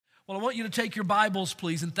Well, I want you to take your Bibles,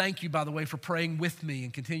 please, and thank you, by the way, for praying with me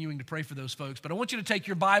and continuing to pray for those folks. But I want you to take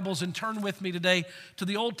your Bibles and turn with me today to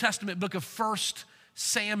the Old Testament book of 1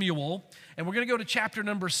 Samuel, and we're going to go to chapter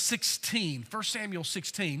number 16, 1 Samuel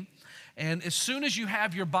 16. And as soon as you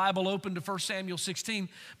have your Bible open to 1 Samuel 16,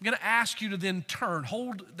 I'm going to ask you to then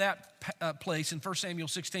hold that place in 1 Samuel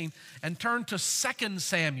 16 and turn to 2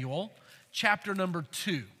 Samuel chapter number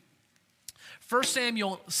 2. 1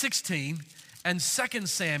 Samuel 16 and 2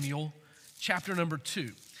 Samuel chapter number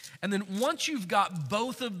 2. And then once you've got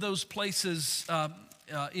both of those places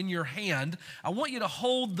in your hand, I want you to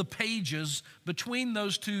hold the pages between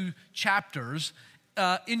those two chapters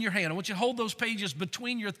in your hand. I want you to hold those pages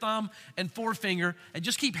between your thumb and forefinger and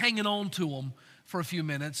just keep hanging on to them for a few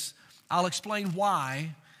minutes. I'll explain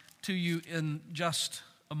why to you in just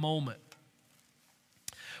a moment.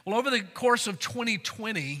 Well, over the course of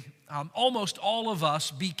 2020, almost all of us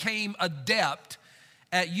became adept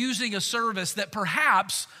at using a service that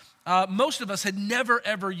perhaps most of us had never,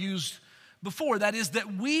 ever used before. That is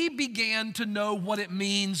that we began to know what it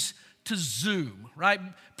means to Zoom, right?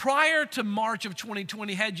 Prior to March of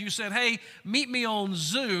 2020, had you said, hey, meet me on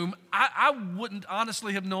Zoom, I wouldn't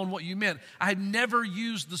honestly have known what you meant. I had never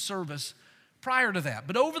used the service prior to that.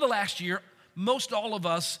 But over the last year, most all of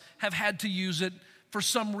us have had to use it for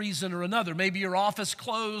some reason or another. Maybe your office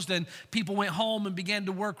closed and people went home and began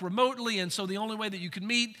to work remotely, and so the only way that you could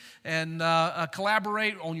meet and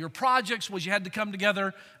collaborate on your projects was you had to come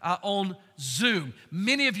together on Zoom.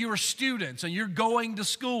 Many of you are students and you're going to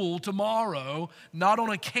school tomorrow, not on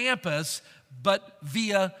a campus, but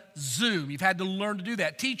via Zoom. You've had to learn to do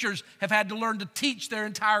that. Teachers have had to learn to teach their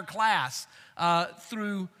entire class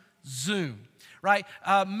through Zoom. Right?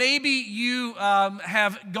 Maybe you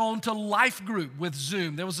have gone to life group with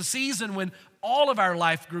Zoom. There was a season when all of our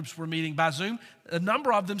life groups were meeting by Zoom. A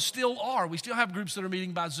number of them still are. We still have groups that are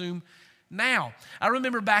meeting by Zoom now. I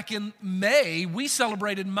remember back in May, we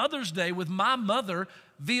celebrated Mother's Day with my mother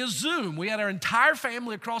via Zoom. We had our entire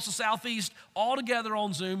family across the Southeast all together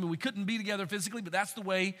on Zoom, and we couldn't be together physically, but that's the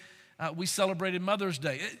way we celebrated Mother's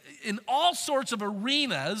Day. In all sorts of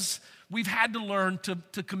arenas, we've had to learn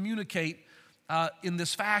to communicate in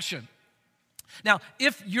this fashion. Now,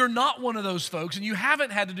 if you're not one of those folks and you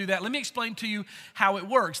haven't had to do that, let me explain to you how it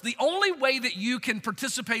works. The only way that you can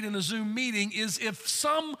participate in a Zoom meeting is if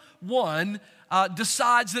someone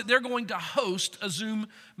decides that they're going to host a Zoom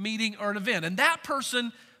meeting or an event, and that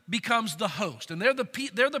person becomes the host, and they're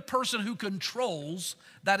the person who controls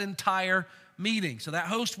that entire meeting. So that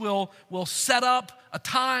host will set up a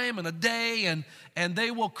time and a day, and they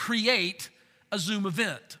will create a Zoom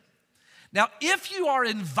event. Now, if you are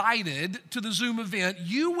invited to the Zoom event,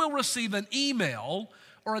 you will receive an email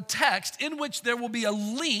or a text in which there will be a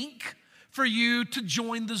link for you to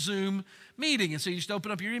join the Zoom meeting. And so you just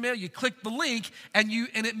open up your email, you click the link, and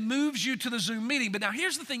it moves you to the Zoom meeting. But now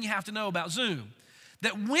here's the thing you have to know about Zoom,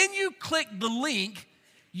 that when you click the link,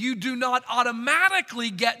 you do not automatically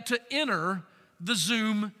get to enter the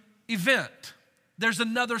Zoom event. There's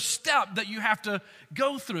another step that you have to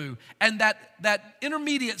go through, and that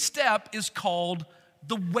intermediate step is called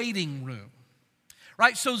the waiting room,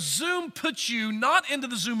 right? So Zoom puts you not into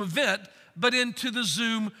the Zoom event, but into the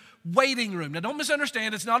Zoom waiting room. Now, don't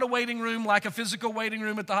misunderstand. It's not a waiting room like a physical waiting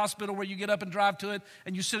room at the hospital where you get up and drive to it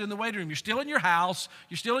and you sit in the waiting room. You're still in your house.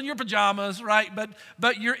 You're still in your pajamas, right?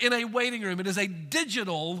 But you're in a waiting room. It is a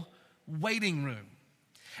digital waiting room,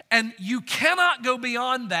 and you cannot go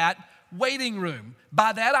beyond that waiting room.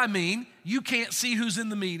 By that I mean you can't see who's in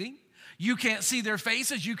the meeting. You can't see their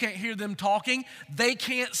faces. You can't hear them talking. They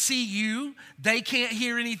can't see you. They can't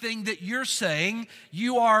hear anything that you're saying.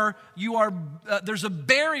 There's a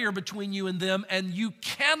barrier between you and them, and you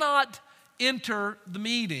cannot enter the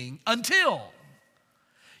meeting until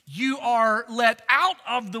you are let out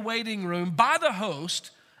of the waiting room by the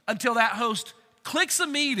host, until that host clicks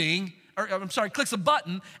a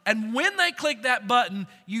button, and when they click that button,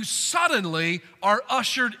 you suddenly are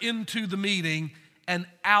ushered into the meeting and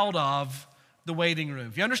out of the waiting room.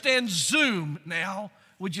 If you understand Zoom now,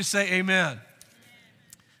 would you say amen?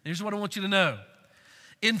 Here's what I want you to know.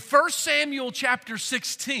 In 1 Samuel chapter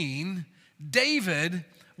 16, David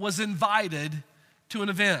was invited to an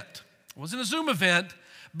event. It wasn't a Zoom event,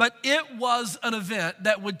 but it was an event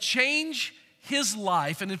that would change his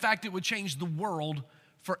life, and in fact, it would change the world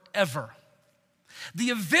forever. The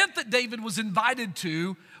event that David was invited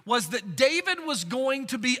to was that David was going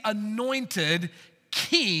to be anointed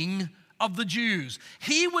king of the Jews.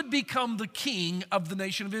 He would become the king of the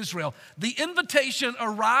nation of Israel. The invitation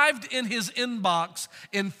arrived in his inbox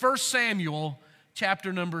in 1 Samuel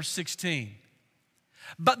chapter number 16.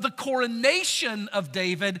 But the coronation of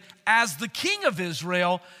David as the king of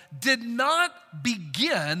Israel did not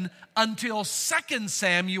begin until 2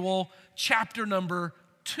 Samuel chapter number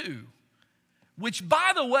 2, which,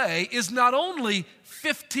 by the way, is not only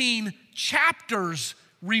 15 chapters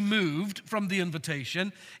removed from the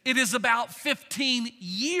invitation, it is about 15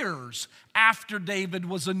 years after David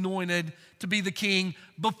was anointed to be the king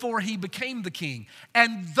before he became the king.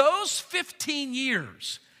 And those 15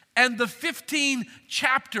 years and the 15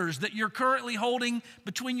 chapters that you're currently holding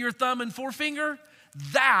between your thumb and forefinger,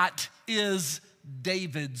 that is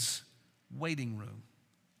David's waiting room.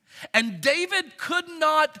 And David could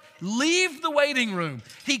not leave the waiting room.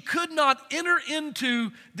 He could not enter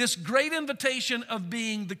into this great invitation of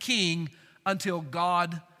being the king until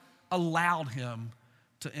God allowed him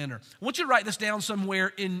to enter. I want you to write this down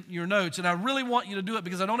somewhere in your notes, and I really want you to do it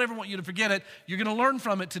because I don't ever want you to forget it. You're going to learn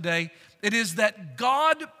from it today. It is that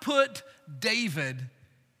God put David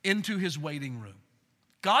into his waiting room.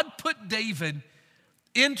 God put David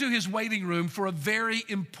into his waiting room for a very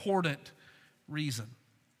important reason.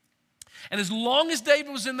 And as long as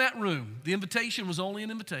David was in that room, the invitation was only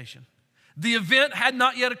an invitation. The event had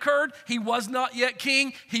not yet occurred. He was not yet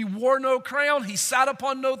king. He wore no crown. He sat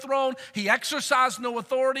upon no throne. He exercised no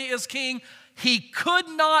authority as king. He could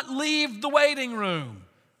not leave the waiting room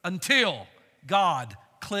until God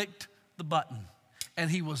clicked the button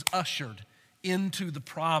and he was ushered into the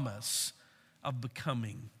promise of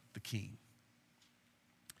becoming the king.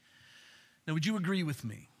 Now, would you agree with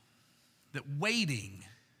me that waiting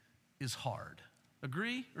is hard?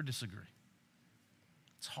 Agree or disagree?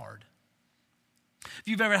 It's hard. If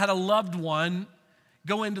you've ever had a loved one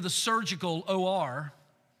go into the surgical OR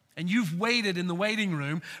and you've waited in the waiting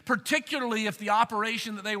room, particularly if the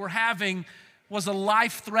operation that they were having was a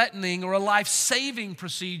life-threatening or a life-saving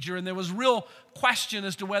procedure and there was real question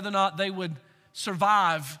as to whether or not they would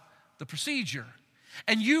survive the procedure,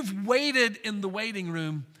 and you've waited in the waiting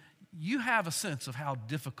room, you have a sense of how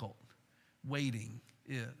difficult waiting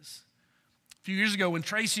is. A few years ago when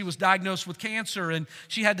Tracy was diagnosed with cancer and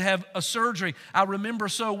she had to have a surgery, I remember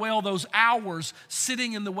so well those hours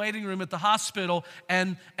sitting in the waiting room at the hospital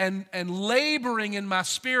and laboring in my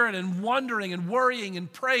spirit and wondering and worrying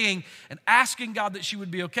and praying and asking God that she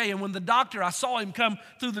would be okay. And when the doctor, I saw him come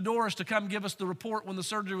through the doors to come give us the report when the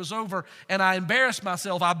surgery was over, and I embarrassed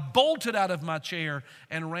myself. I bolted out of my chair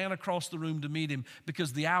and ran across the room to meet him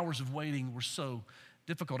because the hours of waiting were so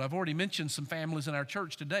difficult. I've already mentioned some families in our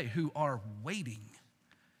church today who are waiting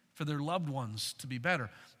for their loved ones to be better.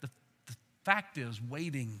 The fact is,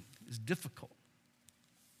 waiting is difficult.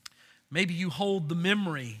 Maybe you hold the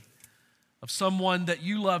memory of someone that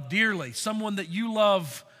you love dearly, someone that you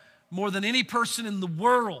love more than any person in the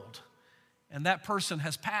world, and that person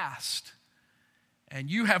has passed. And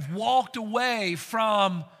you have walked away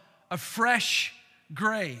from a fresh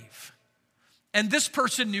grave. And this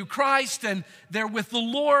person knew Christ and they're with the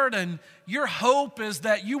Lord, and your hope is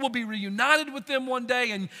that you will be reunited with them one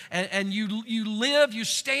day, and you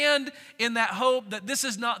stand in that hope that this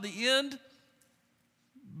is not the end.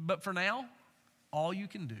 But for now, all you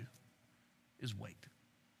can do is wait.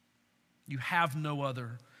 You have no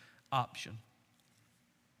other option.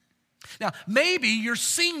 Now, maybe you're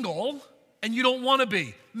single and you don't want to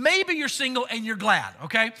be. Maybe you're single and you're glad,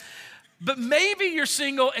 okay? But maybe you're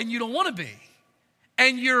single and you don't want to be.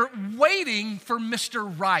 And you're waiting for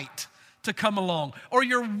Mr. Right to come along, or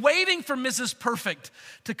you're waiting for Mrs. Perfect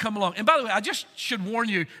to come along. And by the way, I just should warn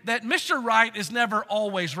you that Mr. Right is never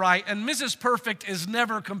always right, and Mrs. Perfect is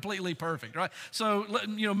never completely perfect, right? So,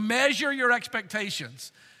 measure your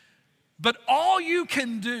expectations. But all you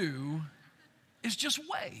can do is just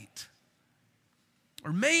wait.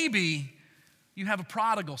 Or maybe you have a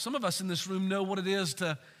prodigal. Some of us in this room know what it is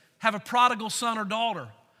to have a prodigal son or daughter.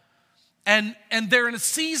 And they're in a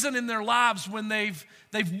season in their lives when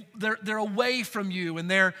they're away from you, and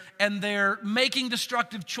they're making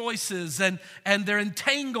destructive choices, and they're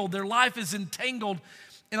entangled. Their life is entangled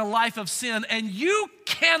in a life of sin, and you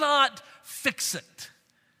cannot fix it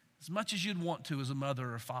as much as you'd want to as a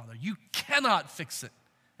mother or father. You cannot fix it,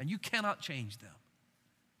 and you cannot change them.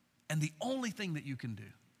 And the only thing that you can do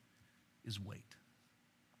is wait.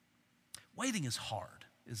 Waiting is hard,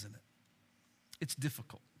 isn't it? It's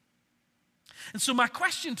difficult. And so my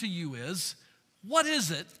question to you is, what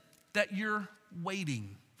is it that you're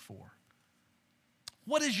waiting for?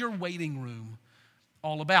 What is your waiting room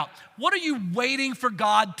all about? What are you waiting for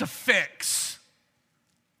God to fix?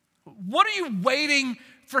 What are you waiting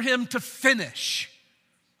for Him to finish?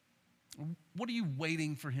 What are you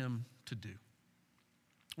waiting for Him to do?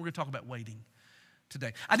 We're going to talk about waiting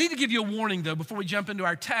today. I need to give you a warning, though, before we jump into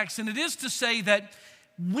our text, and it is to say that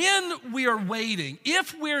when we are waiting,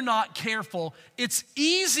 if we're not careful, it's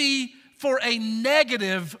easy for a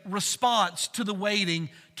negative response to the waiting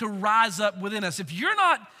to rise up within us. If you're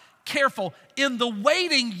not careful in the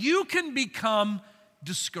waiting, you can become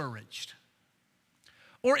discouraged.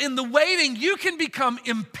 Or in the waiting, you can become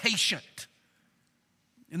impatient.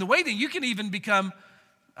 In the waiting, you can even become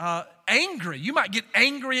angry. You might get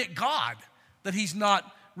angry at God that He's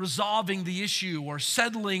not resolving the issue or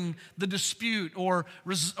settling the dispute or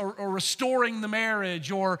restoring the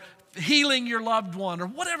marriage or healing your loved one or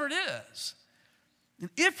whatever it is. And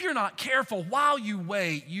if you're not careful while you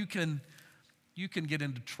wait, you can get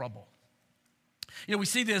into trouble. You know, we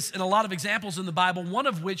see this in a lot of examples in the Bible, one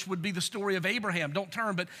of which would be the story of Abraham. Don't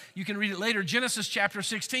turn, but you can read it later. Genesis chapter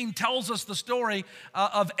 16 tells us the story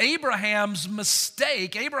of Abraham's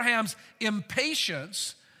mistake, Abraham's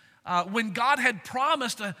impatience, when God had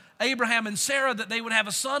promised Abraham and Sarah that they would have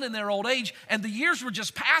a son in their old age, and the years were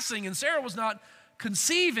just passing, and Sarah was not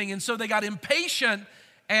conceiving, and so they got impatient,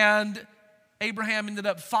 and Abraham ended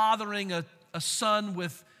up fathering a son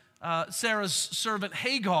with Sarah's servant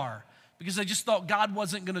Hagar, because they just thought God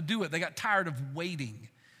wasn't going to do it. They got tired of waiting.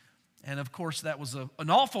 And of course, that was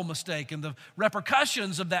an awful mistake, and the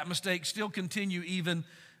repercussions of that mistake still continue even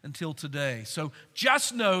until today. So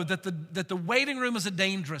just know that the waiting room is a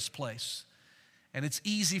dangerous place, and it's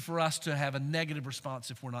easy for us to have a negative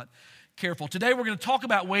response if we're not careful. Today we're going to talk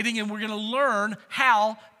about waiting, and we're going to learn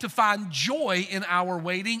how to find joy in our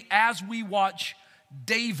waiting as we watch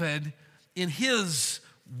David in his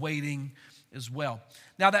waiting as well.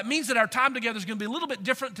 Now that means that our time together is going to be a little bit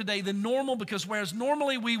different today than normal, because whereas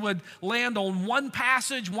normally we would land on one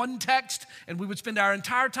passage, one text, and we would spend our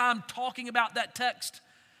entire time talking about that text,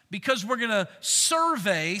 because we're going to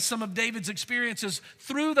survey some of David's experiences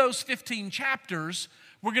through those 15 chapters,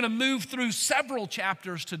 we're going to move through several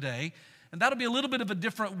chapters today, and that'll be a little bit of a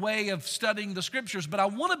different way of studying the scriptures. But I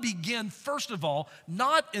want to begin, first of all,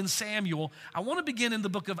 not in Samuel. I want to begin in the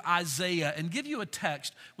book of Isaiah and give you a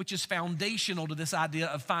text which is foundational to this idea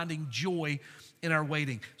of finding joy in our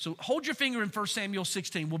waiting. So hold your finger in 1 Samuel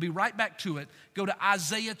 16. We'll be right back to it. Go to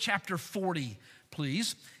Isaiah chapter 40,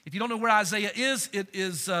 please. If you don't know where Isaiah is, it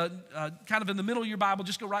is kind of in the middle of your Bible.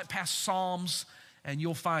 Just go right past Psalms and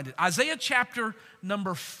you'll find it. Isaiah chapter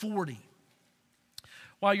number 40.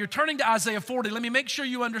 While you're turning to Isaiah 40, let me make sure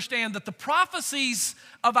you understand that the prophecies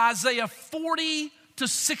of Isaiah 40 to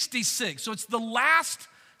 66, so it's the last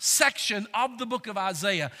section of the book of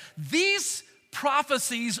Isaiah. These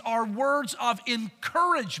prophecies are words of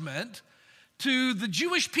encouragement to the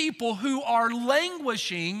Jewish people who are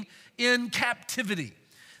languishing in captivity.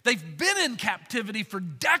 They've been in captivity for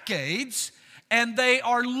decades, and they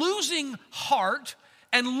are losing heart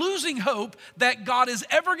and losing hope that God is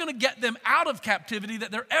ever going to get them out of captivity,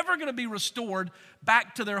 that they're ever going to be restored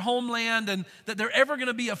back to their homeland, and that they're ever going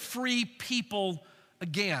to be a free people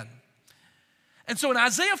again. And so in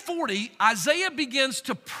Isaiah 40, Isaiah begins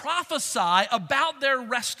to prophesy about their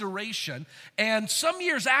restoration. And some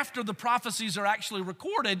years after the prophecies are actually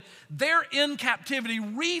recorded, they're in captivity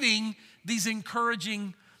reading these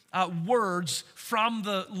encouraging words from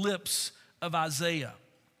the lips of Isaiah.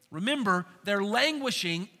 Remember, they're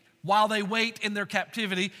languishing while they wait in their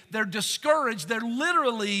captivity. They're discouraged. They're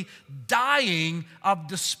literally dying of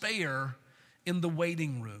despair in the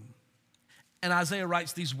waiting room. And Isaiah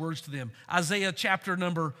writes these words to them. Isaiah chapter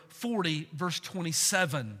number 40, verse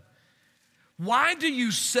 27. Why do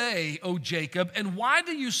you say, O Jacob, and why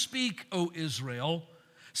do you speak, O Israel,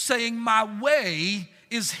 saying, my way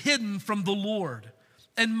is hidden from the Lord,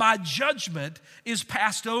 and my judgment is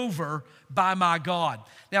passed over by my God?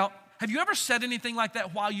 Now, have you ever said anything like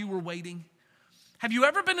that while you were waiting? Have you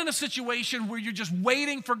ever been in a situation where you're just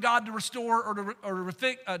waiting for God to restore or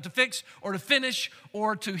to fix or to finish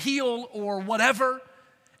or to heal or whatever,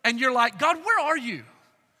 and you're like, God, where are you?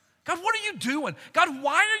 God, what are you doing? God,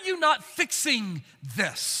 why are you not fixing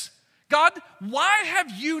this? God, why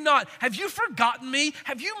have you forgotten me?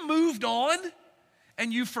 Have you moved on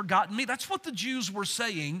and you've forgotten me? That's what the Jews were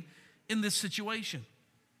saying in this situation.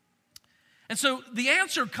 And so the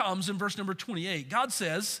answer comes in verse number 28. God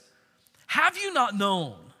says, have you not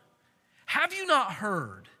known, have you not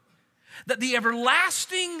heard, that the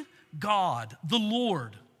everlasting God, the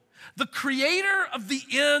Lord, the creator of the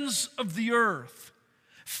ends of the earth,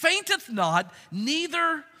 fainteth not,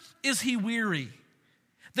 neither is he weary.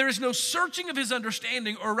 There is no searching of his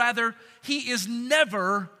understanding, or rather, he is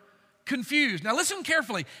never confused. Now listen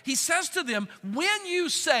carefully. He says to them, when you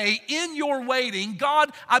say in your waiting,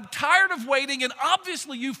 God, I'm tired of waiting and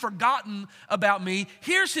obviously you've forgotten about me,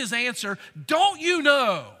 here's his answer. Don't you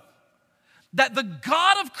know that the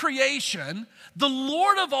God of creation, the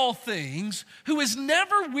Lord of all things, who is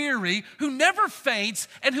never weary, who never faints,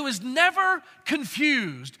 and who is never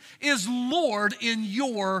confused, is Lord in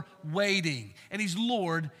your waiting, and he's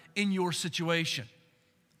Lord in your situation.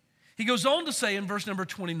 He goes on to say in verse number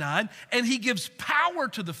 29, and he gives power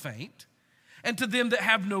to the faint, and to them that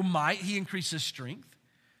have no might, he increases strength.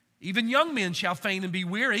 Even young men shall faint and be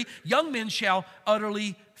weary. Young men shall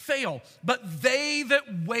utterly fail. But they that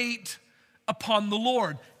wait upon the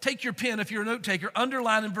Lord. Take your pen if you're a note taker.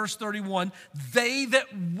 Underline in verse 31, they that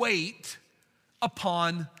wait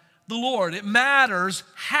upon the Lord. It matters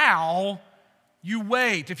how you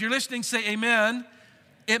wait. If you're listening, say amen.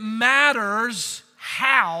 It matters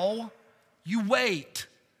how you wait.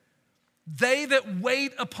 They that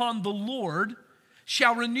wait upon the Lord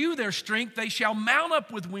shall renew their strength. They shall mount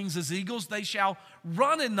up with wings as eagles. They shall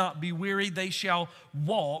run and not be weary. They shall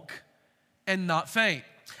walk and not faint.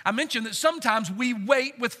 I mentioned that sometimes we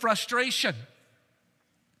wait with frustration.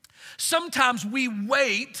 Sometimes we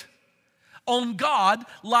wait on God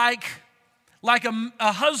like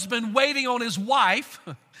a husband waiting on his wife.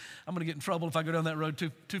 I'm going to get in trouble if I go down that road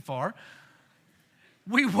too far.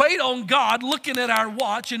 We wait on God looking at our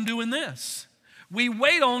watch and doing this. We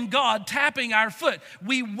wait on God tapping our foot.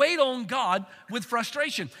 We wait on God with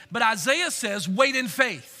frustration. But Isaiah says, wait in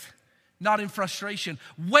faith, not in frustration.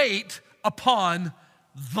 Wait upon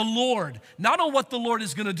the Lord. Not on what the Lord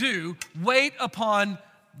is going to do, wait upon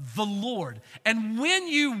the Lord. And when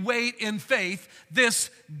you wait in faith, this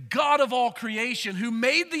God of all creation who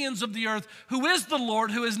made the ends of the earth, who is the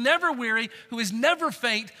Lord, who is never weary, who is never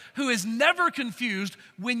faint, who is never confused,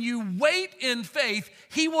 when you wait in faith,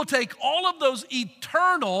 he will take all of those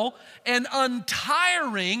eternal and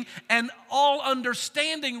untiring and all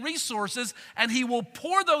understanding resources and he will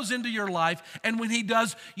pour those into your life. And when he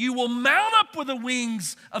does, you will mount up with the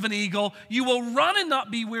wings of an eagle. You will run and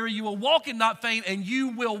not be weary. You will walk and not faint, and you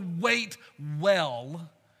will wait well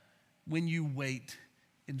when you wait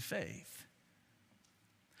in faith.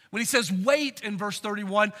 When he says wait in verse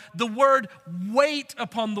 31, the word wait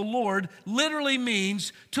upon the Lord literally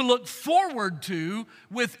means to look forward to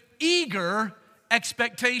with eager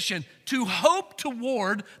expectation, to hope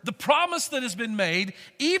toward the promise that has been made.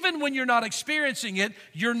 Even when you're not experiencing it,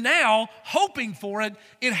 you're now hoping for it.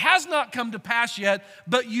 It has not come to pass yet,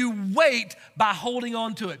 but you wait by holding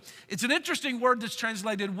on to it. It's an interesting word that's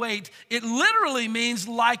translated wait. It literally means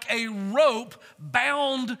like a rope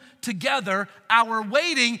bound together. Our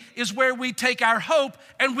waiting is where we take our hope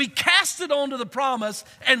and we cast it onto the promise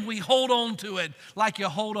and we hold on to it like you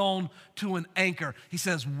hold on to an anchor. He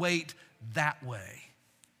says, wait that way.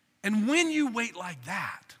 And when you wait like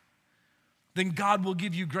that, then God will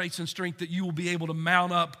give you grace and strength that you will be able to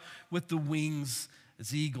mount up with the wings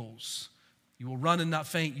as eagles. You will run and not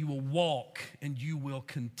faint. You will walk and you will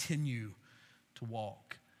continue to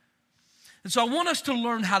walk. And so I want us to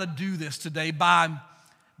learn how to do this today by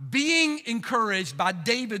being encouraged by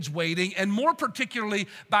David's waiting, and more particularly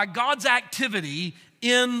by God's activity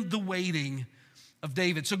in the waiting of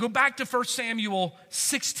David. So go back to 1 Samuel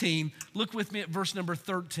 16. Look with me at verse number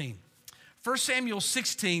 13. 1 Samuel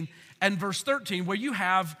 16 and verse 13, where you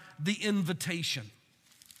have the invitation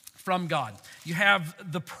from God. You have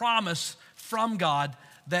the promise from God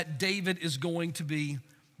that David is going to be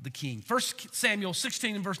the king. 1 Samuel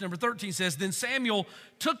 16 and verse number 13 says, then Samuel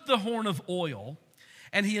took the horn of oil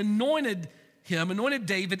and he anointed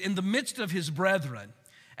David in the midst of his brethren.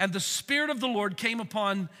 And the Spirit of the Lord came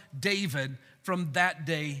upon David from that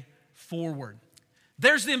day forward.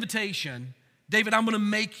 There's the invitation. David, I'm going to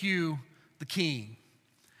make you the king.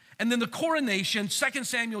 And then the coronation, 2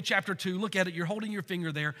 Samuel chapter 2, look at it, you're holding your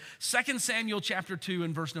finger there. 2 Samuel chapter 2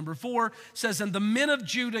 and verse number 4 says, and the men of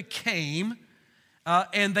Judah came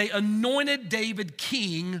and they anointed David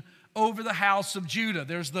king over the house of Judah.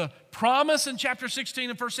 There's the promise in chapter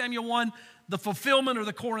 16 of 1 Samuel 1, the fulfillment or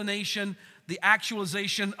the coronation, the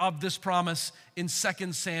actualization of this promise in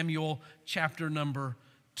 2 Samuel chapter number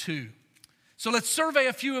 2. So let's survey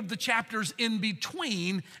a few of the chapters in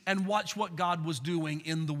between and watch what God was doing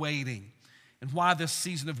in the waiting and why this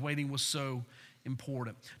season of waiting was so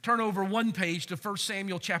important. Turn over one page to 1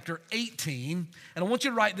 Samuel chapter 18, and I want you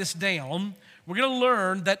to write this down. We're going to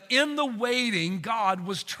learn that in the waiting, God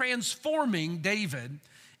was transforming David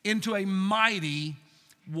into a mighty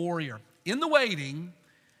warrior. In the waiting,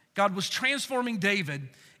 God was transforming David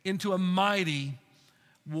into a mighty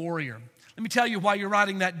warrior. Let me tell you why you're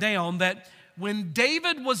writing that down, that when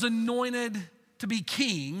David was anointed to be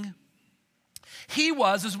king, he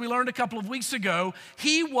was, as we learned a couple of weeks ago,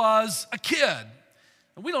 he was a kid.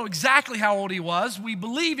 We don't know exactly how old he was. We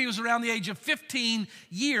believe he was around the age of 15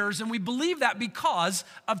 years, and we believe that because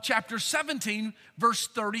of chapter 17, verse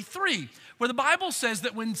 33, where the Bible says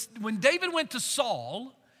that when David went to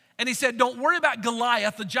Saul and he said, "Don't worry about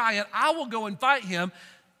Goliath, the giant, I will go and fight him,"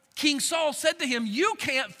 King Saul said to him, "You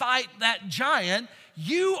can't fight that giant.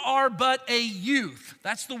 You are but a youth."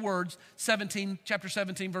 That's the words, chapter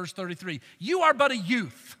 17, verse 33. You are but a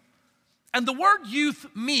youth. And the word youth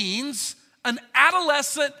means an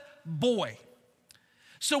adolescent boy.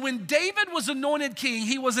 So when David was anointed king,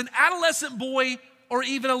 he was an adolescent boy or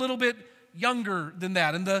even a little bit younger than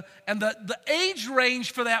that. And the age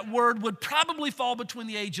range for that word would probably fall between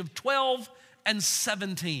the age of 12 and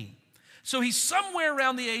 17. So he's somewhere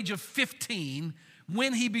around the age of 15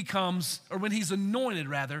 when he's anointed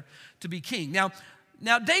rather to be king.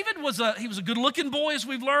 Now David was a good-looking boy, as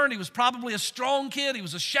we've learned. He was probably a strong kid. He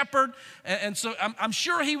was a shepherd, and so I'm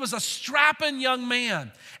sure he was a strapping young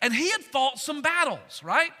man. And he had fought some battles,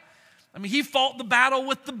 right? I mean, he fought the battle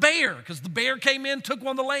with the bear because the bear came in, took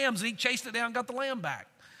one of the lambs, and he chased it down and got the lamb back.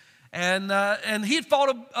 And he had fought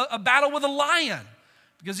a battle with a lion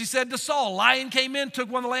because he said to Saul, "Lion came in, took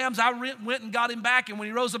one of the lambs, I went and got him back, and when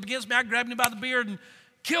he rose up against me, I grabbed him by the beard and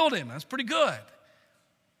killed him." That's pretty good.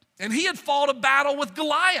 And he had fought a battle with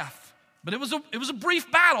Goliath, but it was a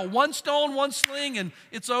brief battle. One stone, one sling, and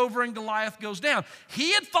it's over, and Goliath goes down.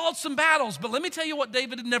 He had fought some battles, but let me tell you what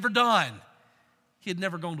David had never done. He had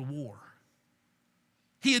never gone to war.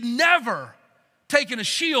 He had never taken a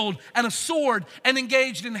shield and a sword and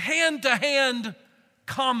engaged in hand-to-hand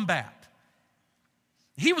combat.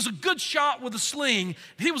 He was a good shot with a sling.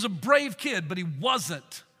 He was a brave kid, but he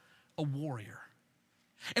wasn't a warrior.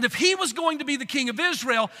 And if he was going to be the king of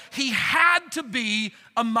Israel, he had to be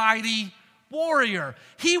a mighty warrior.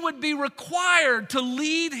 He would be required to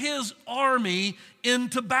lead his army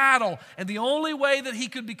into battle. And the only way that he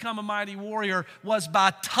could become a mighty warrior was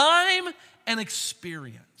by time and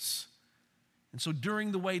experience. And so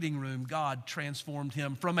during the waiting room, God transformed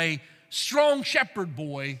him from a strong shepherd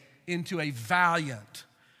boy into a valiant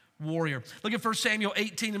warrior. Look at 1 Samuel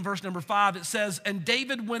 18 and verse number 5. It says, "And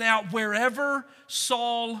David went out wherever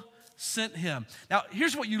Saul sent him." Now,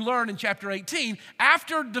 here's what you learn in chapter 18.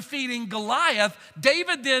 After defeating Goliath,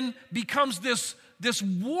 David then becomes this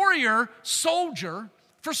warrior soldier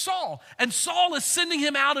for Saul. And Saul is sending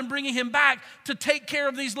him out and bringing him back to take care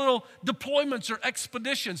of these little deployments or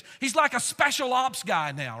expeditions. He's like a special ops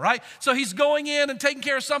guy now, right? So he's going in and taking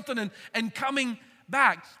care of something and coming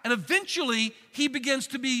back. And eventually, he begins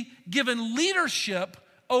to be given leadership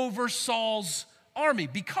over Saul's army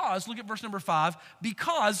because, look at verse number 5,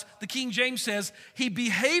 because the King James says he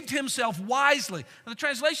behaved himself wisely. Now, the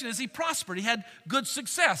translation is he prospered. He had good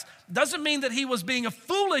success. Doesn't mean that he was being a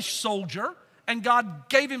foolish soldier and God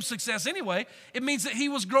gave him success anyway. It means that he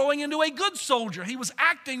was growing into a good soldier. He was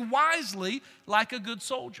acting wisely like a good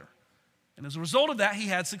soldier. And as a result of that, he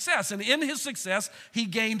had success. And in his success, he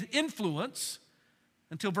gained influence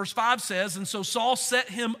until verse 5 says, "And so Saul set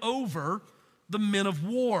him over the men of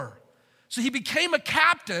war." So he became a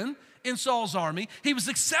captain in Saul's army. He was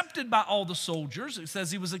accepted by all the soldiers. It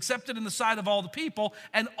says he was accepted in the sight of all the people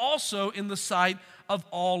and also in the sight of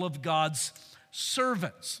all of God's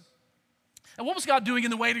servants. And what was God doing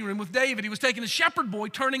in the waiting room with David? He was taking a shepherd boy,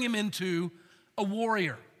 turning him into a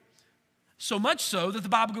warrior. So much so that the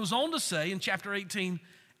Bible goes on to say in chapter 18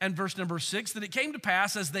 and verse number 6 that it came to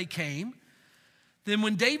pass as they came, then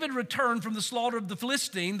when David returned from the slaughter of the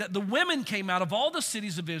Philistine, that the women came out of all the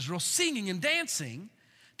cities of Israel singing and dancing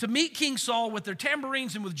to meet King Saul with their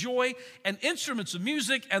tambourines and with joy and instruments of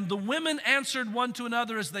music. And the women answered one to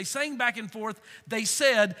another as they sang back and forth. They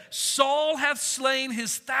said, "Saul hath slain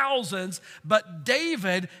his thousands, but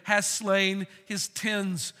David has slain his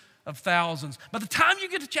tens of thousands." By the time you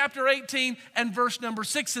get to chapter 18 and verse number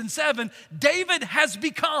 6 and 7, David has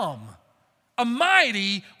become a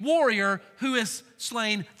mighty warrior who has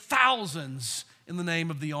slain thousands in the name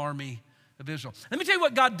of the army of Israel. Let me tell you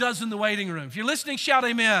what God does in the waiting room. If you're listening, shout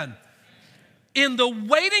amen. In the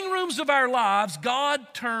waiting rooms of our lives,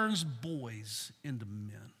 God turns boys into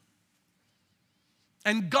men.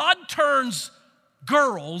 And God turns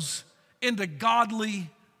girls into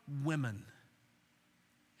godly women.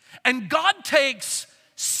 And God takes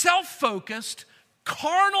self-focused,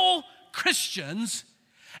 carnal Christians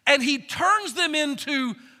and he turns them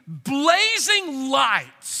into blazing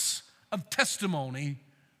lights of testimony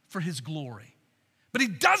for his glory. But he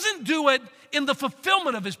doesn't do it in the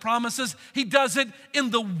fulfillment of his promises. He does it in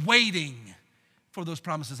the waiting for those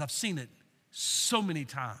promises. I've seen it so many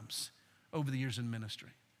times over the years in ministry.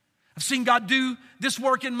 I've I've seen God do this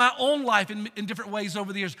work in my own life in different ways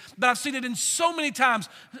over the years. But I've seen it in so many times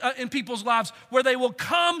in people's lives where they will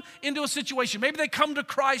come into a situation. Maybe they come to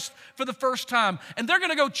Christ for the first time and they're going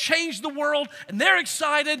to go change the world and they're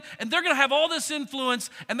excited and they're going to have all this influence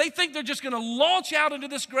and they think they're just going to launch out into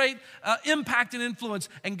this great impact and influence.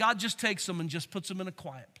 And God just takes them and just puts them in a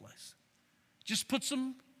quiet place. Just puts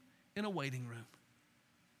them in a waiting room.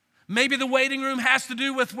 Maybe the waiting room has to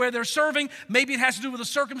do with where they're serving. Maybe it has to do with a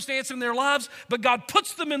circumstance in their lives. But God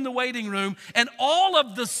puts them in the waiting room, and all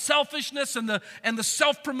of the selfishness and the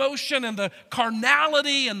self-promotion and the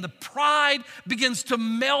carnality and the pride begins to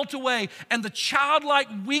melt away. And the childlike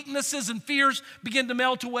weaknesses and fears begin to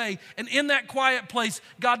melt away. And in that quiet place,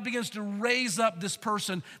 God begins to raise up this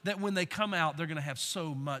person that when they come out, they're going to have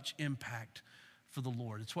so much impact for the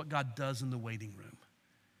Lord. It's what God does in the waiting room.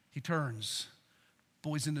 He turns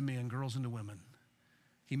boys into men, girls into women.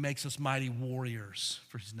 He makes us mighty warriors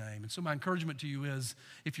for his name. And so my encouragement to you is,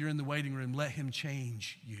 if you're in the waiting room, let him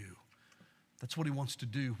change you. That's what he wants to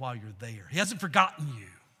do while you're there. He hasn't forgotten you.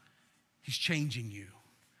 He's changing you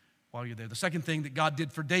while you're there. The second thing that God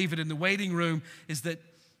did for David in the waiting room is that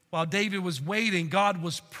while David was waiting, God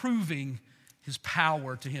was proving his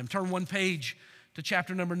power to him. Turn one page to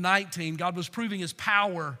chapter number 19. God was proving his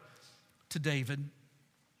power to David.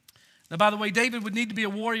 Now, by the way, David would need to be a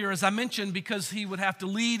warrior, as I mentioned, because he would have to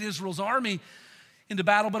lead Israel's army into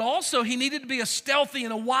battle, but also he needed to be a stealthy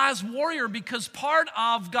and a wise warrior because part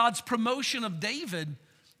of God's promotion of David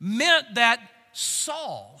meant that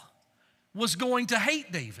Saul was going to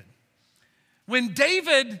hate David. When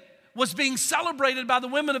David was being celebrated by the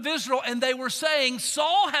women of Israel and they were saying,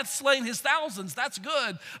 Saul hath slain his thousands, that's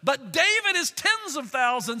good, but David is tens of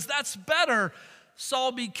thousands, that's better.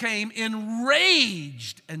 Saul became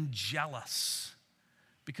enraged and jealous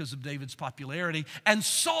because of David's popularity. And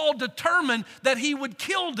Saul determined that he would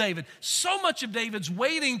kill David. So much of David's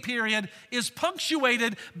waiting period is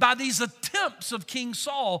punctuated by these attempts of King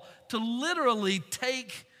Saul to literally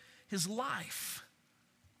take his life.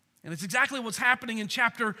 And it's exactly what's happening in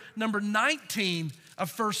chapter number 19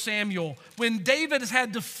 of 1 Samuel, when David has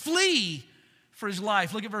had to flee for his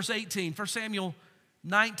life. Look at verse 18, 1 Samuel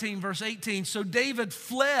 19, verse 18. So David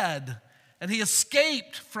fled and he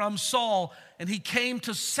escaped from Saul and he came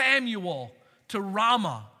to Samuel, to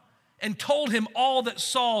Ramah, and told him all that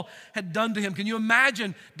Saul had done to him. Can you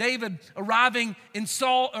imagine David arriving in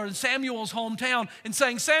Samuel's hometown and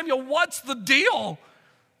saying, Samuel, what's the deal?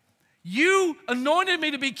 You anointed me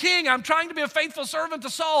to be king. I'm trying to be a faithful servant to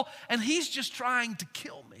Saul, and he's just trying to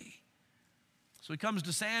kill me. So he comes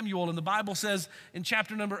to Samuel, and the Bible says in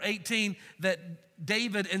chapter number 18 that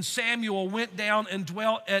David and Samuel went down and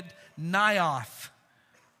dwelt at Naioth.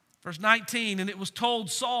 Verse 19, and it was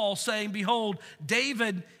told Saul, saying, behold,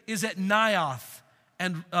 David is at Naioth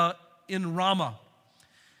and in Ramah.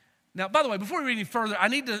 Now, by the way, before we read any further, I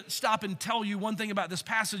need to stop and tell you one thing about this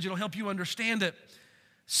passage. It'll help you understand it.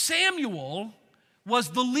 Samuel was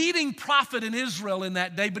the leading prophet in Israel in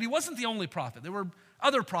that day, but he wasn't the only prophet. There were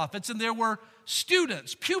other prophets, and there were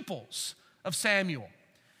students, pupils of Samuel.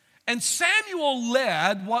 And Samuel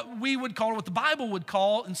led what we would call, or what the Bible would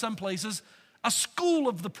call in some places, a school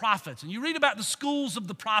of the prophets. And you read about the schools of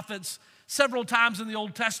the prophets several times in the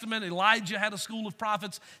Old Testament. Elijah had a school of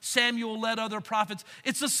prophets. Samuel led other prophets.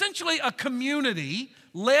 It's essentially a community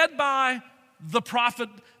led by the prophet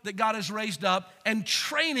that God has raised up and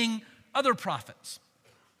training other prophets.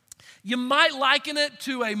 You might liken it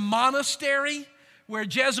to a monastery where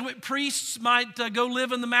Jesuit priests might go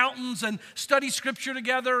live in the mountains and study scripture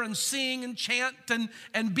together and sing and chant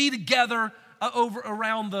and be together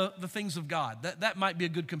around the things of God. That might be a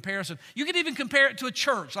good comparison. You could even compare it to a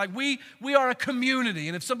church. Like we are a community,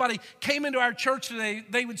 and if somebody came into our church today,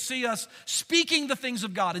 they would see us speaking the things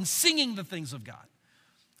of God and singing the things of God.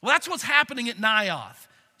 Well, that's what's happening at Naioth.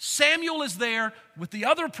 Samuel is there with the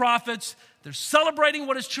other prophets. They're celebrating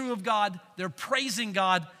what is true of God. They're praising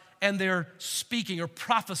God, and they're speaking or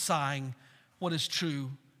prophesying what is true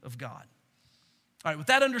of God. All right, with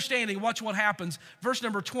that understanding, watch what happens. Verse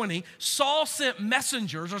number 20, Saul sent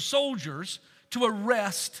messengers or soldiers to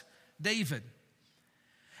arrest David.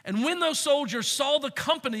 And when those soldiers saw the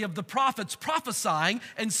company of the prophets prophesying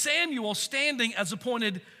and Samuel standing as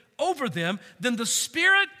appointed over them, then the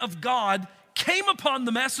Spirit of God came upon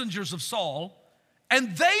the messengers of Saul,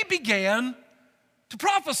 and they began to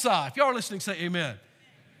prophesy. If y'all are listening, say amen.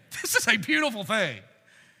 This is a beautiful thing.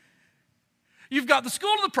 You've got the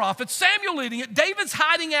school of the prophets, Samuel leading it. David's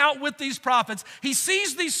hiding out with these prophets. He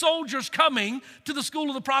sees these soldiers coming to the school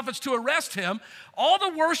of the prophets to arrest him. All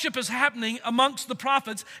the worship is happening amongst the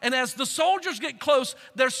prophets. And as the soldiers get close,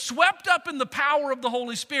 they're swept up in the power of the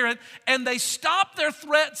Holy Spirit, and they stop their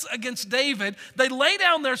threats against David. They lay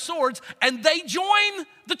down their swords, and they join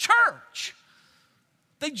the church.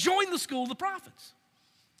 They join the school of the prophets.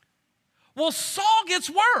 Well, Saul gets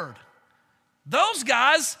word. Those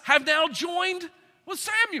guys have now joined with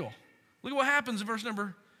Samuel. Look at what happens in verse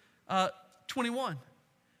number 21.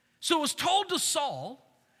 So it was told to Saul,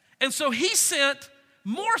 and so he sent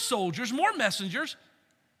more soldiers, more messengers,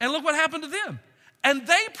 and look what happened to them. And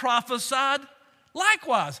they prophesied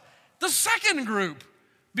likewise. The second group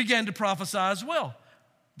began to prophesy as well.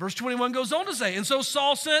 Verse 21 goes on to say, and so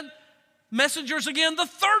Saul sent messengers again the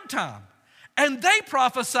third time, and they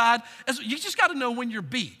prophesied. You just got to know when you're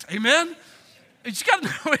beat, amen? You just got to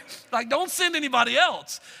know, like, don't send anybody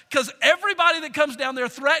else. Because everybody that comes down there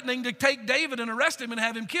threatening to take David and arrest him and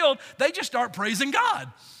have him killed, they just start praising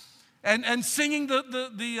God and singing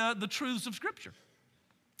the truths of Scripture.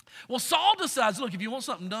 Well, Saul decides, look, if you want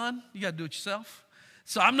something done, you got to do it yourself.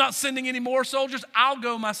 So I'm not sending any more soldiers. I'll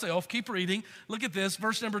go myself. Keep reading. Look at this,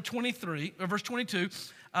 verse number 23, or verse 22.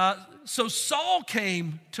 So Saul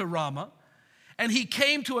came to Ramah, and he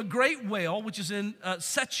came to a great well, which is in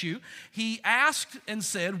Sechu. He asked and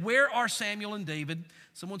said, where are Samuel and David?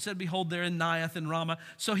 Someone said, behold, they're in Naioth in Ramah.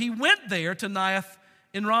 So he went there to Naioth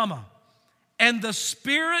in Ramah. And the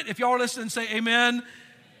Spirit, if y'all are listening, say amen.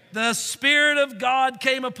 The Spirit of God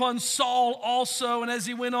came upon Saul also, and as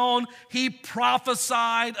he went on, he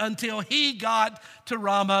prophesied until he got to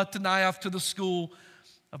Ramah, to Naioth, to the school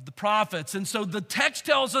of the prophets. And so the text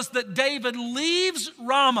tells us that David leaves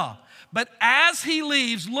Ramah. But as he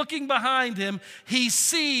leaves, looking behind him, he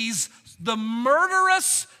sees the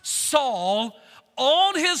murderous Saul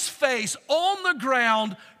on his face, on the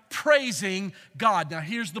ground, praising God. Now,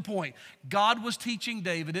 here's the point. God was teaching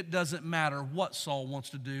David, it doesn't matter what Saul wants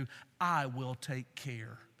to do, I will take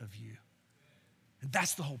care of you. And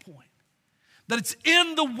that's the whole point. That it's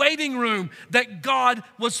in the waiting room that God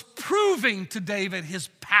was proving to David his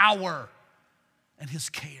power and his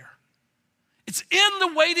care. It's in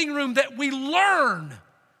the waiting room that we learn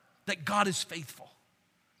that God is faithful.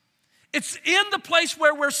 It's in the place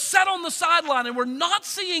where we're set on the sideline and we're not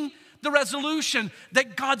seeing the resolution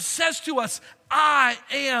that God says to us, I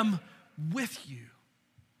am with you.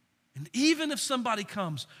 And even if somebody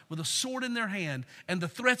comes with a sword in their hand and the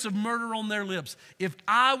threats of murder on their lips, if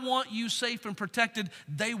I want you safe and protected,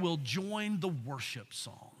 they will join the worship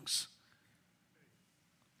songs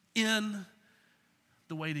in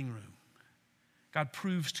the waiting room. God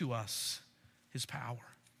proves to us his power.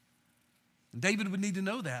 And David would need to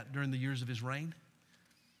know that during the years of his reign.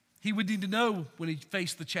 He would need to know when he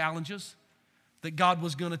faced the challenges that God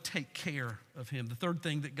was going to take care of him. The third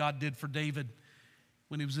thing that God did for David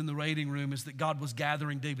when he was in the waiting room is that God was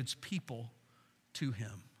gathering David's people to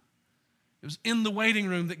him. It was in the waiting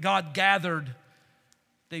room that God gathered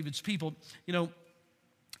David's people. You know,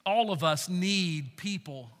 all of us need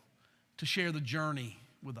people to share the journey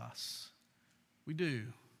with us. We do.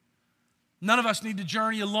 None of us need to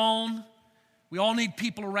journey alone. We all need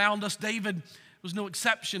people around us. David was no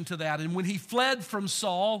exception to that. And when he fled from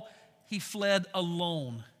Saul, he fled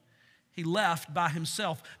alone. He left by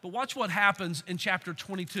himself. But watch what happens in chapter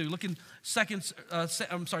 22. Look in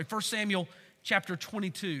 1 Samuel chapter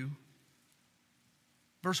 22.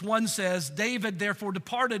 Verse 1 says, David therefore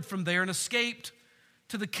departed from there and escaped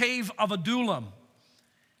to the cave of Adullam.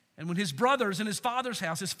 And when his brothers in his father's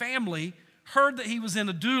house, his family, heard that he was in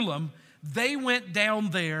Adullam, they went down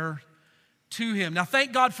there to him. Now,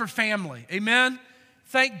 thank God for family. Amen?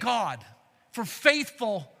 Thank God for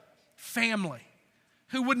faithful family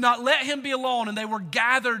who would not let him be alone, and they were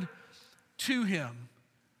gathered to him.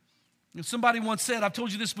 And somebody once said, I've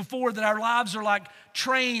told you this before, that our lives are like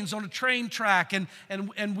trains on a train track,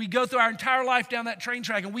 and we go through our entire life down that train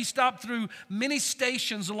track, and we stop through many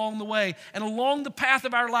stations along the way. And along the path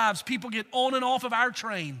of our lives, people get on and off of our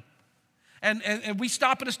train. And we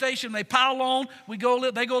stop at a station, they pile on, they go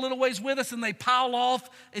a little ways with us, and they pile off.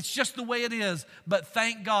 It's just the way it is. But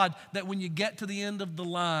thank God that when you get to the end of the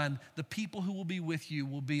line, the people who will be with you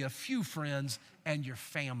will be a few friends, and your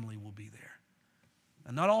family will be there.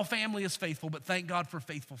 And not all family is faithful, but thank God for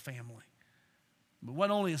faithful family. But not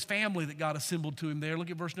only his family that God assembled to him there, look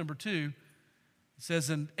at verse number 2. It says,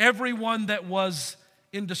 and everyone that was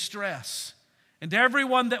in distress, and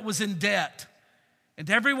everyone that was in debt, and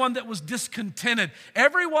everyone that was discontented,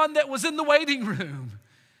 everyone that was in the waiting room,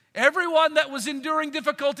 Everyone that was enduring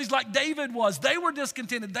difficulties like David was, they were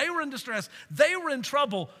discontented, they were in distress, they were in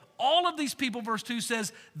trouble. All of these people, verse 2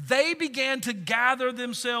 says, they began to gather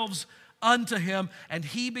themselves unto him, and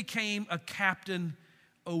he became a captain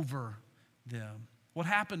over them. What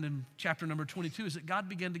happened in chapter number 22 is that God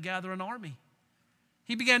began to gather an army.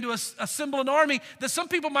 He began to assemble an army that some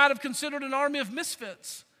people might have considered an army of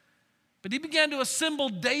misfits. But he began to assemble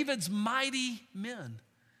David's mighty men.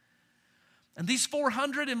 And these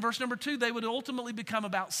 400 in verse number 2, they would ultimately become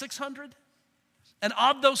about 600. And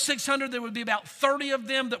of those 600, there would be about 30 of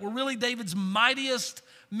them that were really David's mightiest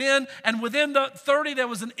men. And within the 30, there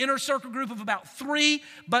was an inner circle group of about 3.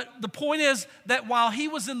 But the point is that while he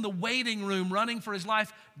was in the waiting room running for his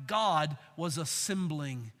life, God was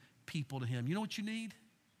assembling people to him. You know what you need?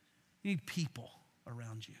 You need people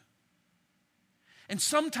around you. And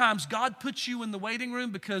sometimes God puts you in the waiting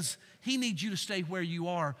room because he needs you to stay where you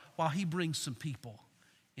are while he brings some people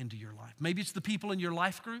into your life. Maybe it's the people in your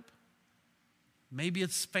life group. Maybe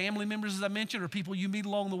it's family members, as I mentioned, or people you meet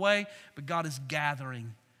along the way, but God is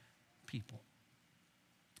gathering people.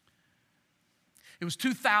 It was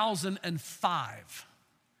 2005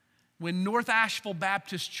 when North Asheville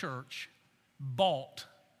Baptist Church bought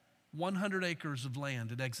 100 acres of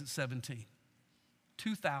land at Exit 17.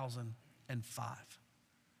 2005.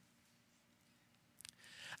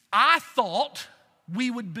 I thought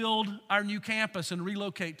we would build our new campus and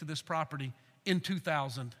relocate to this property in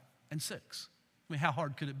 2006. I mean, how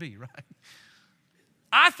hard could it be, right?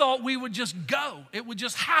 I thought we would just go. It would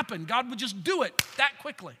just happen. God would just do it that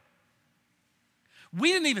quickly.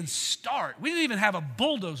 We didn't even start. We didn't even have a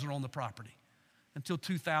bulldozer on the property until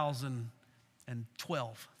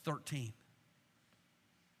 2012, 13.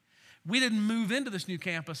 We didn't move into this new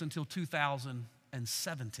campus until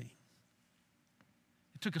 2017.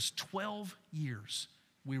 It took us 12 years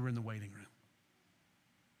we were in the waiting room.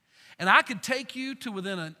 And I could take you to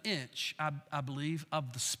within an inch, I believe,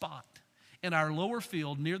 of the spot in our lower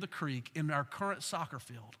field near the creek in our current soccer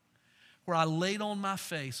field where I laid on my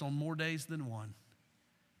face on more days than one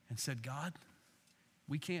and said, God,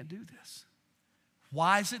 we can't do this.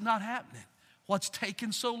 Why is it not happening? What's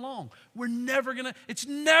taken so long? It's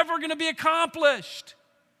never gonna be accomplished.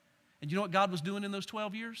 And you know what God was doing in those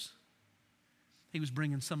 12 years? He was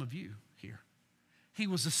bringing some of you here. He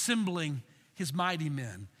was assembling his mighty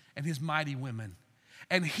men and his mighty women.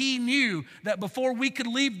 And he knew that before we could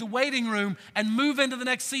leave the waiting room and move into the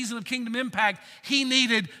next season of Kingdom Impact, he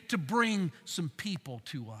needed to bring some people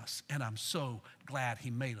to us. And I'm so glad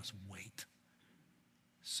he made us wait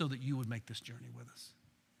so that you would make this journey with us.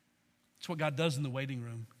 That's what God does in the waiting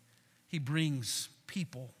room. He brings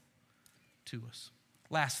people to us.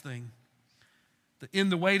 Last thing, in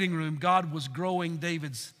the waiting room, God was growing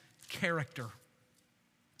David's character.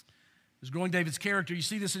 He was growing David's character. You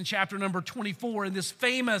see this in chapter number 24 in this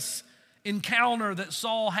famous encounter that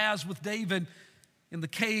Saul has with David in the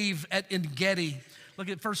cave at En-Gedi. Look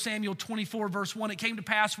at 1 Samuel 24, verse 1. It came to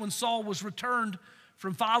pass when Saul was returned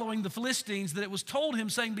from following the Philistines that it was told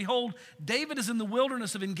him, saying, behold, David is in the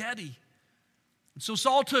wilderness of En-Gedi. And so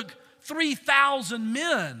Saul took 3,000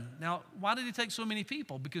 men. Now, why did he take so many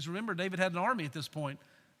people? Because remember, David had an army at this point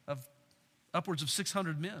of upwards of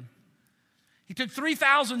 600 men. He took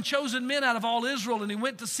 3,000 chosen men out of all Israel, and he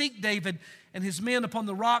went to seek David and his men upon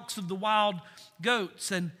the rocks of the wild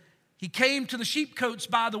goats. And he came to the sheepcotes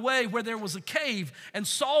by the way where there was a cave, and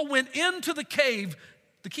Saul went into the cave.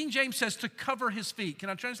 The King James says to cover his feet. Can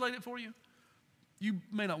I translate it for you? You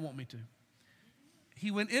may not want me to. He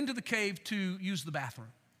went into the cave to use the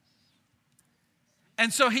bathroom.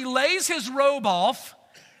 And so he lays his robe off.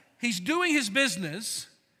 He's doing his business.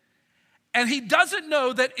 And he doesn't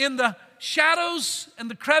know that in the shadows and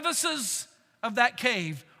the crevices of that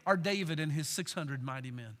cave are David and his 600 mighty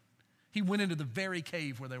men. He went into the very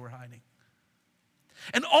cave where they were hiding.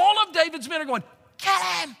 And all of David's men are going, get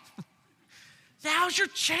him! Now's your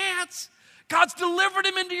chance. God's delivered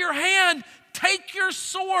him into your hand. Take your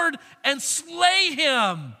sword and slay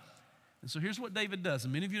him. And so here's what David does.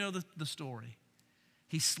 And many of you know the story.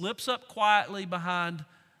 He slips up quietly behind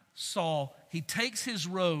Saul. He takes his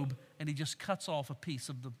robe and he just cuts off a piece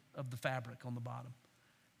of the fabric on the bottom.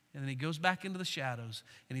 And then he goes back into the shadows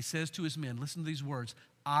and he says to his men, listen to these words,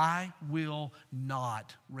 I will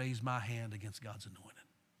not raise my hand against God's anointed.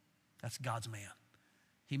 That's God's man.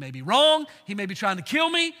 He may be wrong, he may be trying to kill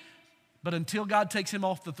me, but until God takes him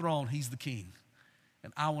off the throne, he's the king.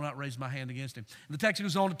 And I will not raise my hand against him. And the text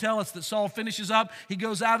goes on to tell us that Saul finishes up. He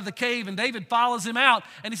goes out of the cave, and David follows him out.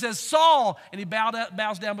 And he says, Saul, and he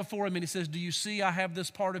bows down before him, and he says, do you see I have this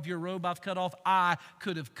part of your robe I've cut off? I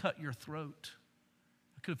could have cut your throat.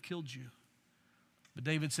 I could have killed you. But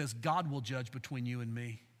David says, God will judge between you and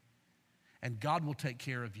me, and God will take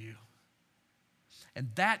care of you. And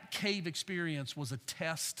that cave experience was a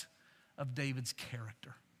test of David's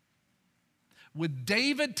character. Would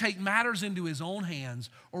David take matters into his own hands,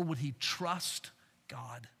 or would he trust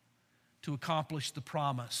God to accomplish the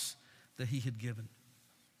promise that he had given?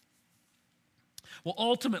 Well,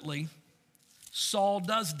 ultimately, Saul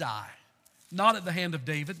does die, not at the hand of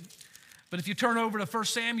David. But if you turn over to 1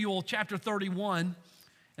 Samuel chapter 31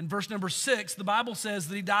 and verse number 6, the Bible says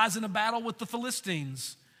that he dies in a battle with the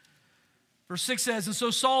Philistines. Verse 6 says, and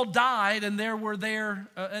so Saul died, and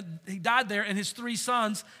he died there, and his 3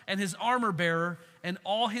 sons, and his armor bearer, and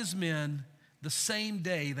all his men, the same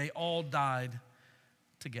day they all died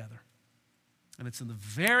together. And it's in the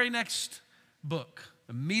very next book,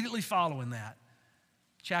 immediately following that,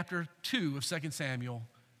 chapter 2 of 2 Samuel,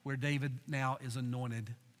 where David now is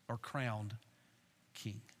anointed or crowned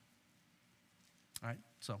king. All right,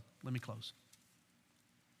 so let me close.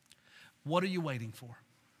 What are you waiting for?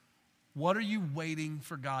 What are you waiting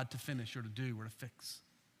for God to finish or to do or to fix?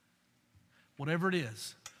 Whatever it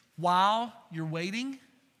is, while you're waiting,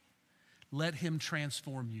 let him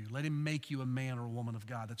transform you. Let him make you a man or a woman of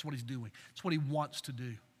God. That's what he's doing. That's what he wants to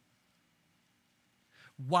do.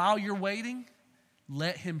 While you're waiting,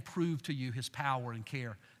 let him prove to you his power and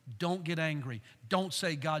care. Don't get angry. Don't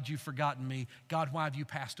say, God, you've forgotten me. God, why have you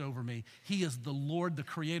passed over me? He is the Lord, the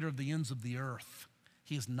creator of the ends of the earth.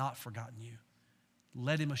 He has not forgotten you.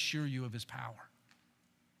 Let him assure you of his power.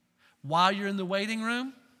 While you're in the waiting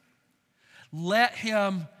room, let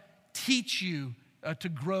him teach you to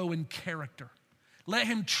grow in character. Let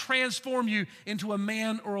him transform you into a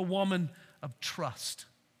man or a woman of trust.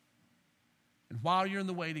 And while you're in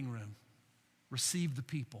the waiting room, receive the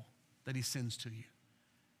people that he sends to you,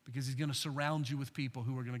 because he's going to surround you with people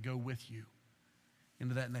who are going to go with you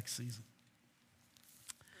into that next season.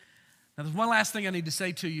 Now, there's one last thing I need to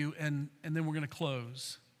say to you, and then we're going to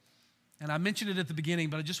close. And I mentioned it at the beginning,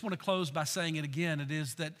 but I just want to close by saying it again. It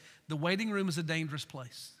is that the waiting room is a dangerous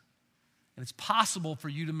place. And it's possible for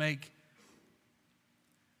you to make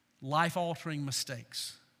life-altering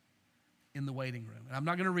mistakes in the waiting room. And I'm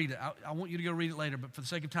not going to read it. I want you to go read it later, but for the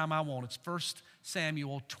sake of time, I won't. It's 1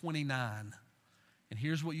 Samuel 29. And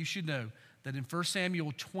here's what you should know, that in 1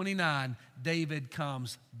 Samuel 29, David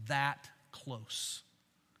comes that close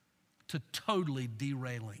to totally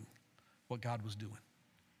derailing what God was doing.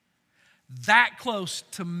 That close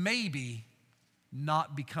to maybe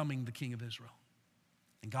not becoming the king of Israel.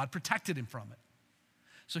 And God protected him from it.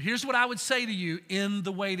 So here's what I would say to you in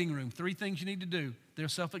the waiting room. 3 things you need to do. They're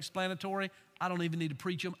self-explanatory. I don't even need to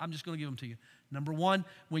preach them. I'm just going to give them to you. Number 1,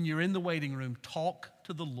 when you're in the waiting room, talk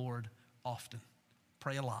to the Lord often.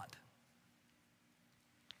 Pray a lot.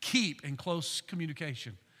 Keep in close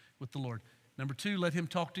communication with the Lord. Number 2, let him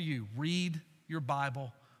talk to you. Read your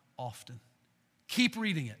Bible often. Keep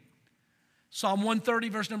reading it. Psalm 130,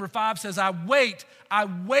 verse number 5 says, I wait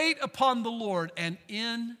upon the Lord, and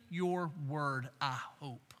in your word I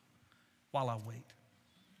hope while I wait.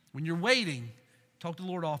 When you're waiting, talk to the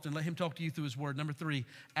Lord often. Let him talk to you through his word. Number 3,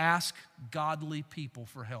 ask godly people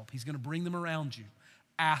for help. He's going to bring them around you.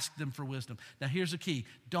 Ask them for wisdom. Now, here's the key.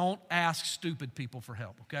 Don't ask stupid people for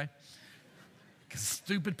help, okay? Because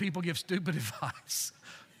stupid people give stupid advice.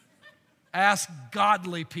 Ask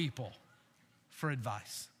godly people for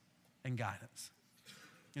advice and guidance.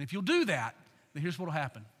 And if you'll do that, then here's what will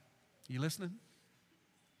happen. Are you listening?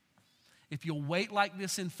 If you'll wait like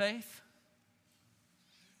this in faith,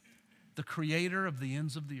 the creator of the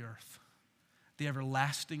ends of the earth, the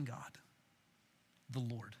everlasting God, the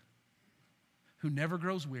Lord, who never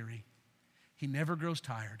grows weary, he never grows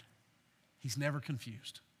tired, he's never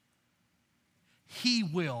confused. He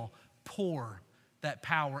will pour that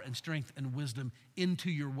power and strength and wisdom into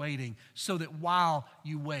your waiting, so that while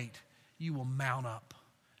you wait, you will mount up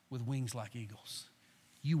with wings like eagles.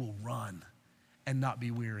 You will run and not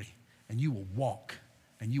be weary, and you will walk,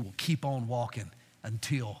 and you will keep on walking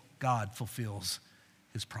until God fulfills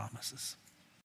his promises.